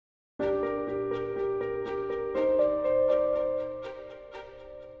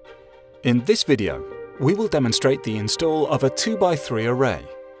In this video, we will demonstrate the install of a 2x3 array,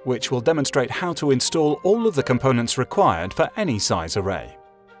 which will demonstrate how to install all of the components required for any size array.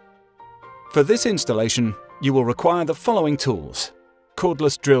 For this installation, you will require the following tools: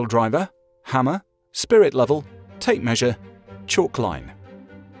 cordless drill driver, hammer, spirit level, tape measure, chalk line.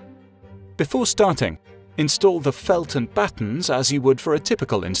 Before starting, install the felt and battens as you would for a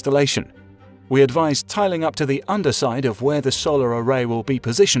typical installation. We advise tiling up to the underside of where the solar array will be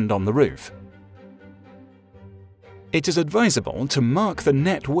positioned on the roof. It is advisable to mark the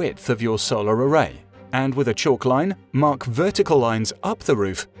net width of your solar array, and with a chalk line, mark vertical lines up the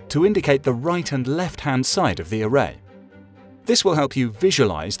roof to indicate the right and left-hand side of the array. This will help you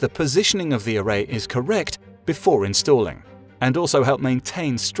visualize the positioning of the array is correct before installing, and also help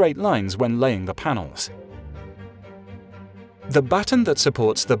maintain straight lines when laying the panels. The batten that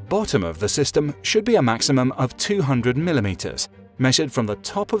supports the bottom of the system should be a maximum of 200 mm, measured from the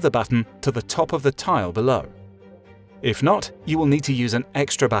top of the batten to the top of the tile below. If not, you will need to use an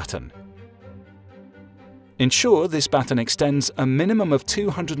extra batten. Ensure this batten extends a minimum of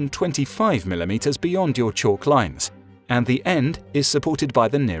 225 mm beyond your chalk lines, and the end is supported by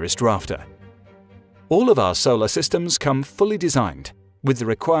the nearest rafter. All of our solar systems come fully designed, with the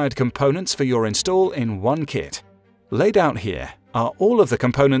required components for your install in one kit. Laid out here are all of the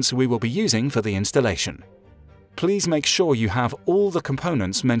components we will be using for the installation. Please make sure you have all the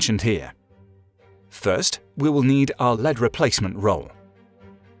components mentioned here. First, we will need our lead replacement roll.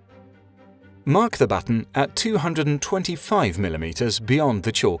 Mark the batten at 225 mm beyond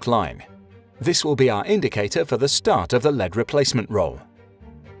the chalk line. This will be our indicator for the start of the lead replacement roll.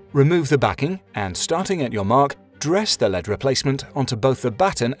 Remove the backing and, starting at your mark, dress the lead replacement onto both the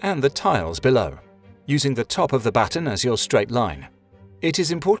batten and the tiles below, using the top of the batten as your straight line. It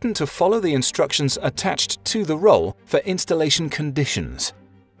is important to follow the instructions attached to the roll for installation conditions.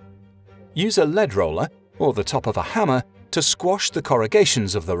 Use a lead roller or the top of a hammer to squash the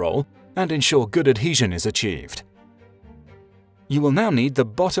corrugations of the roll and ensure good adhesion is achieved. You will now need the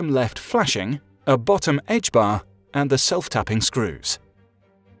bottom left flashing, a bottom edge bar, and the self-tapping screws.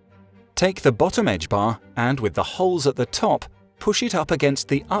 Take the bottom edge bar and, with the holes at the top, push it up against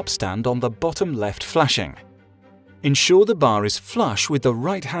the upstand on the bottom left flashing. Ensure the bar is flush with the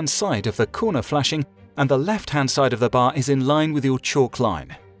right-hand side of the corner flashing and the left-hand side of the bar is in line with your chalk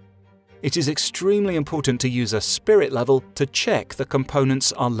line. It is extremely important to use a spirit level to check the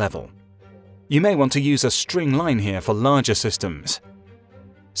components are level. You may want to use a string line here for larger systems.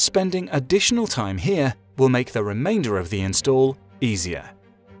 Spending additional time here will make the remainder of the install easier.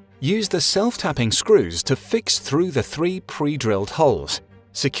 Use the self-tapping screws to fix through the 3 pre-drilled holes,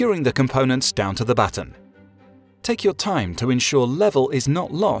 securing the components down to the batten. Take your time to ensure level is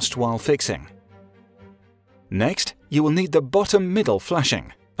not lost while fixing. Next, you will need the bottom middle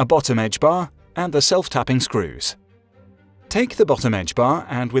flashing, a bottom edge bar, and the self-tapping screws. Take the bottom edge bar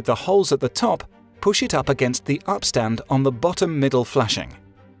and, with the holes at the top, push it up against the upstand on the bottom middle flashing.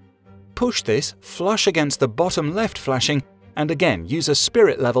 Push this flush against the bottom left flashing and again use a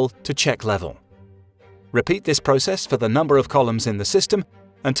spirit level to check level. Repeat this process for the number of columns in the system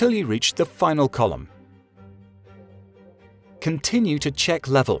until you reach the final column. Continue to check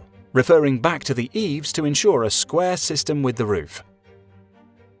level, referring back to the eaves to ensure a square system with the roof.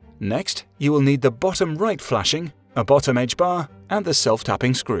 Next, you will need the bottom right flashing, a bottom edge bar, and the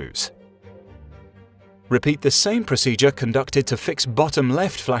self-tapping screws. Repeat the same procedure conducted to fix bottom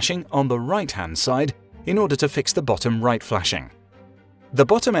left flashing on the right-hand side in order to fix the bottom right flashing. The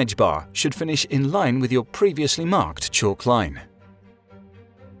bottom edge bar should finish in line with your previously marked chalk line.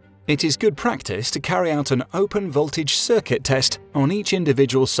 It is good practice to carry out an open voltage circuit test on each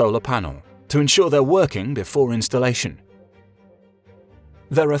individual solar panel to ensure they're working before installation.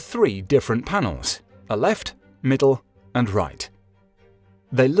 There are 3 different panels: a left, middle, and right.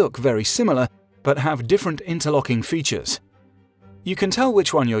 They look very similar but have different interlocking features. You can tell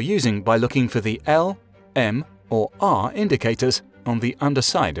which one you're using by looking for the L, M, or R indicators on the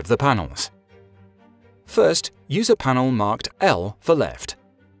underside of the panels. First, use a panel marked L for left.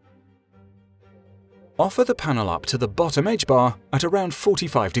 Offer the panel up to the bottom edge bar at around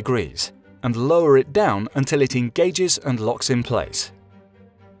 45 degrees and lower it down until it engages and locks in place.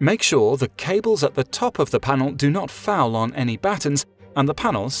 Make sure the cables at the top of the panel do not foul on any battens and the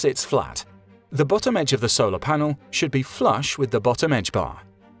panel sits flat. The bottom edge of the solar panel should be flush with the bottom edge bar.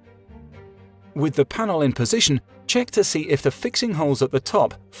 With the panel in position, check to see if the fixing holes at the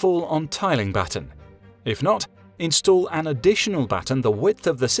top fall on tiling batten. If not, install an additional batten the width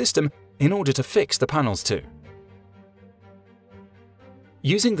of the system in order to fix the panels to.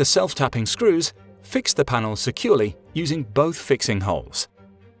 Using the self-tapping screws, fix the panel securely using both fixing holes.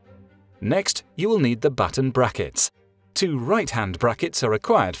 Next, you will need the Batten brackets. 2 right-hand brackets are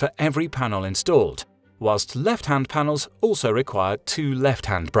required for every panel installed, whilst left-hand panels also require 2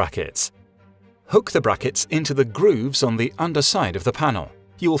 left-hand brackets. Hook the brackets into the grooves on the underside of the panel.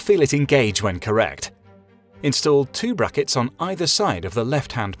 You will feel it engage when correct. Install 2 brackets on either side of the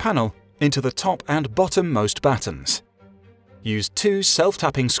left-hand panel into the top and bottom-most battens. Use 2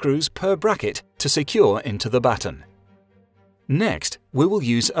 self-tapping screws per bracket to secure into the batten. Next, we will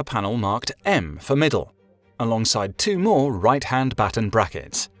use a panel marked M for middle, alongside 2 more right-hand batten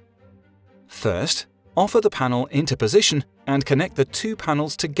brackets. First, offer the panel into position and connect the 2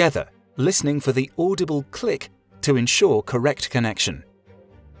 panels together, listening for the audible click to ensure correct connection.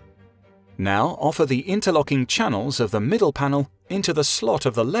 Now offer the interlocking channels of the middle panel into the slot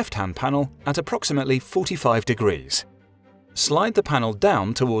of the left-hand panel at approximately 45 degrees. Slide the panel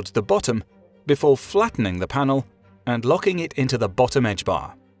down towards the bottom before flattening the panel and locking it into the bottom edge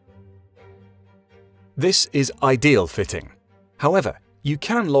bar. This is ideal fitting. However, you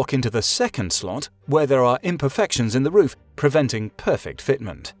can lock into the second slot where there are imperfections in the roof, preventing perfect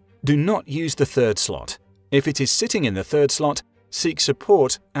fitment. Do not use the third slot. If it is sitting in the third slot, seek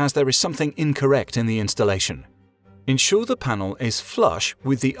support as there is something incorrect in the installation. Ensure the panel is flush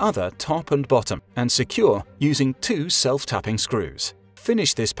with the other top and bottom and secure using 2 self-tapping screws.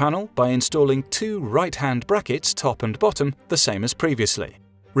 Finish this panel by installing 2 right-hand brackets top and bottom, the same as previously.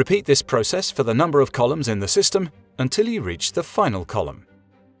 Repeat this process for the number of columns in the system until you reach the final column.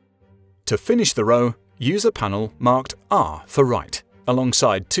 To finish the row, use a panel marked R for right,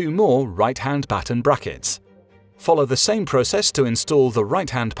 alongside 2 more right-hand batten brackets. Follow the same process to install the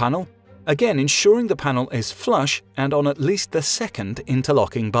right-hand panel, again ensuring the panel is flush and on at least the second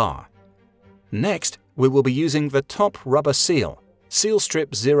interlocking bar. Next, we will be using the top rubber seal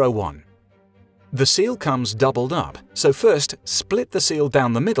strip 01. The seal comes doubled up, so first split the seal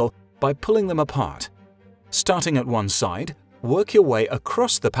down the middle by pulling them apart. Starting at one side, work your way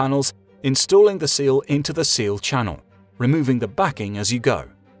across the panels, installing the seal into the seal channel, removing the backing as you go,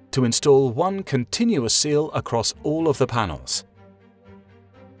 to install one continuous seal across all of the panels.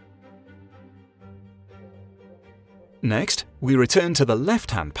 Next, we return to the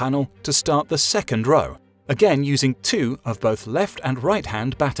left-hand panel to start the second row, again using 2 of both left and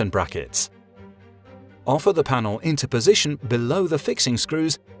right-hand batten brackets. Offer the panel into position below the fixing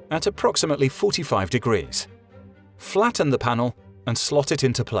screws at approximately 45 degrees. Flatten the panel and slot it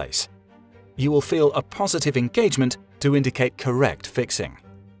into place. You will feel a positive engagement to indicate correct fixing.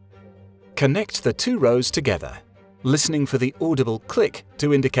 Connect the 2 rows together, listening for the audible click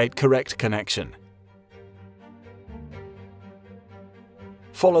to indicate correct connection.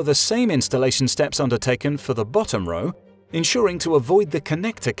 Follow the same installation steps undertaken for the bottom row, ensuring to avoid the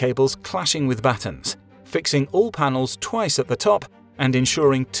connector cables clashing with battens, fixing all panels twice at the top and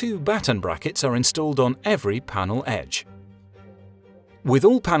ensuring 2 batten brackets are installed on every panel edge. With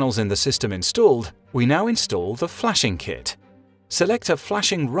all panels in the system installed, we now install the flashing kit. Select a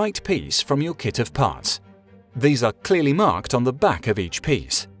flashing right piece from your kit of parts. These are clearly marked on the back of each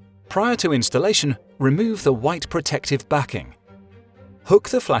piece. Prior to installation, remove the white protective backing. Hook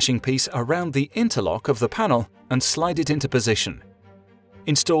the flashing piece around the interlock of the panel and slide it into position.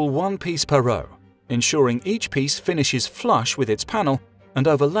 Install 1 piece per row, ensuring each piece finishes flush with its panel and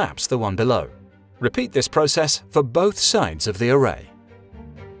overlaps the one below. Repeat this process for both sides of the array.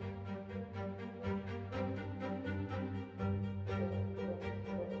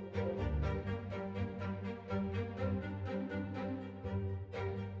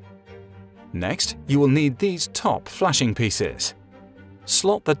 Next, you will need these top flashing pieces.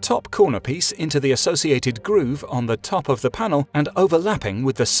 Slot the top corner piece into the associated groove on the top of the panel and overlapping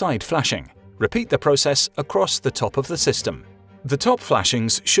with the side flashing. Repeat the process across the top of the system. The top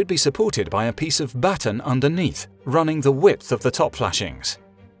flashings should be supported by a piece of batten underneath, running the width of the top flashings.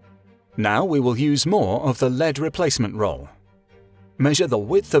 Now we will use more of the lead replacement roll. Measure the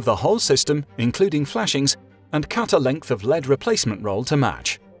width of the whole system, including flashings, and cut a length of lead replacement roll to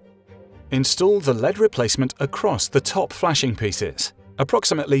match. Install the lead replacement across the top flashing pieces,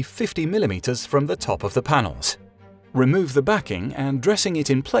 approximately 50 mm from the top of the panels. Remove the backing and dressing it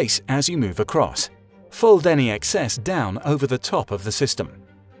in place as you move across. Fold any excess down over the top of the system.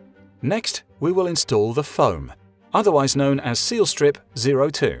 Next, we will install the foam, otherwise known as seal strip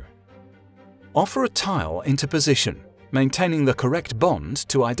 02. Offer a tile into position, maintaining the correct bond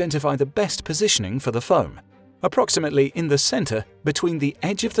to identify the best positioning for the foam, approximately in the center between the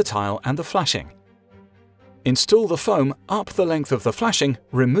edge of the tile and the flashing. Install the foam up the length of the flashing,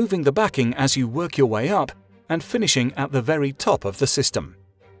 removing the backing as you work your way up and finishing at the very top of the system.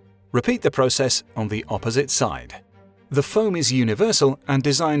 Repeat the process on the opposite side. The foam is universal and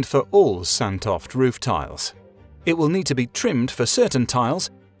designed for all Santoft roof tiles. It will need to be trimmed for certain tiles,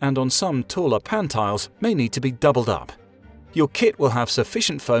 and on some taller pan tiles may need to be doubled up. Your kit will have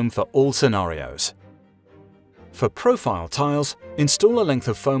sufficient foam for all scenarios. For profile tiles, install a length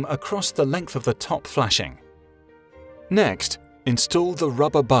of foam across the length of the top flashing. Next, install the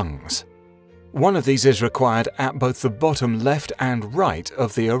rubber bungs. One of these is required at both the bottom left and right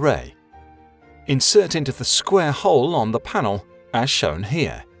of the array. Insert into the square hole on the panel, as shown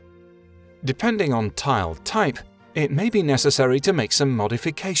here. Depending on tile type, it may be necessary to make some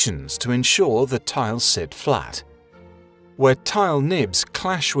modifications to ensure the tiles sit flat. Where tile nibs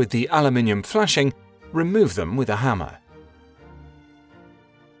clash with the aluminium flashing, remove them with a hammer.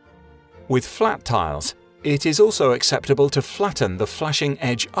 With flat tiles, it is also acceptable to flatten the flashing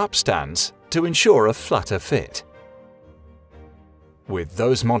edge upstands to ensure a flatter fit. With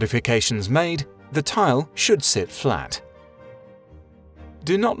those modifications made, the tile should sit flat.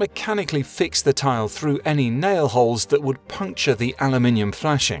 Do not mechanically fix the tile through any nail holes that would puncture the aluminium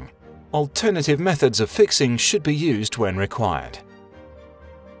flashing. Alternative methods of fixing should be used when required.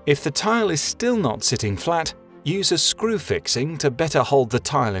 If the tile is still not sitting flat, use a screw fixing to better hold the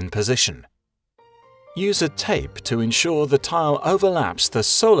tile in position. Use a tape to ensure the tile overlaps the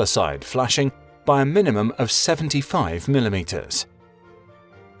solar side flashing by a minimum of 75 mm.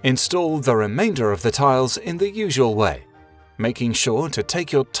 Install the remainder of the tiles in the usual way, making sure to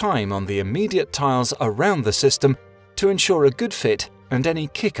take your time on the immediate tiles around the system to ensure a good fit and any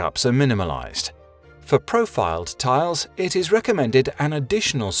kick-ups are minimalized. For profiled tiles, it is recommended an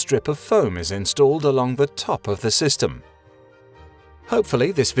additional strip of foam is installed along the top of the system.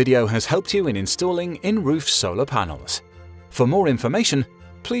 Hopefully this video has helped you in installing in-roof solar panels. For more information,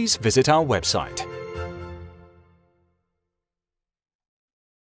 please visit our website.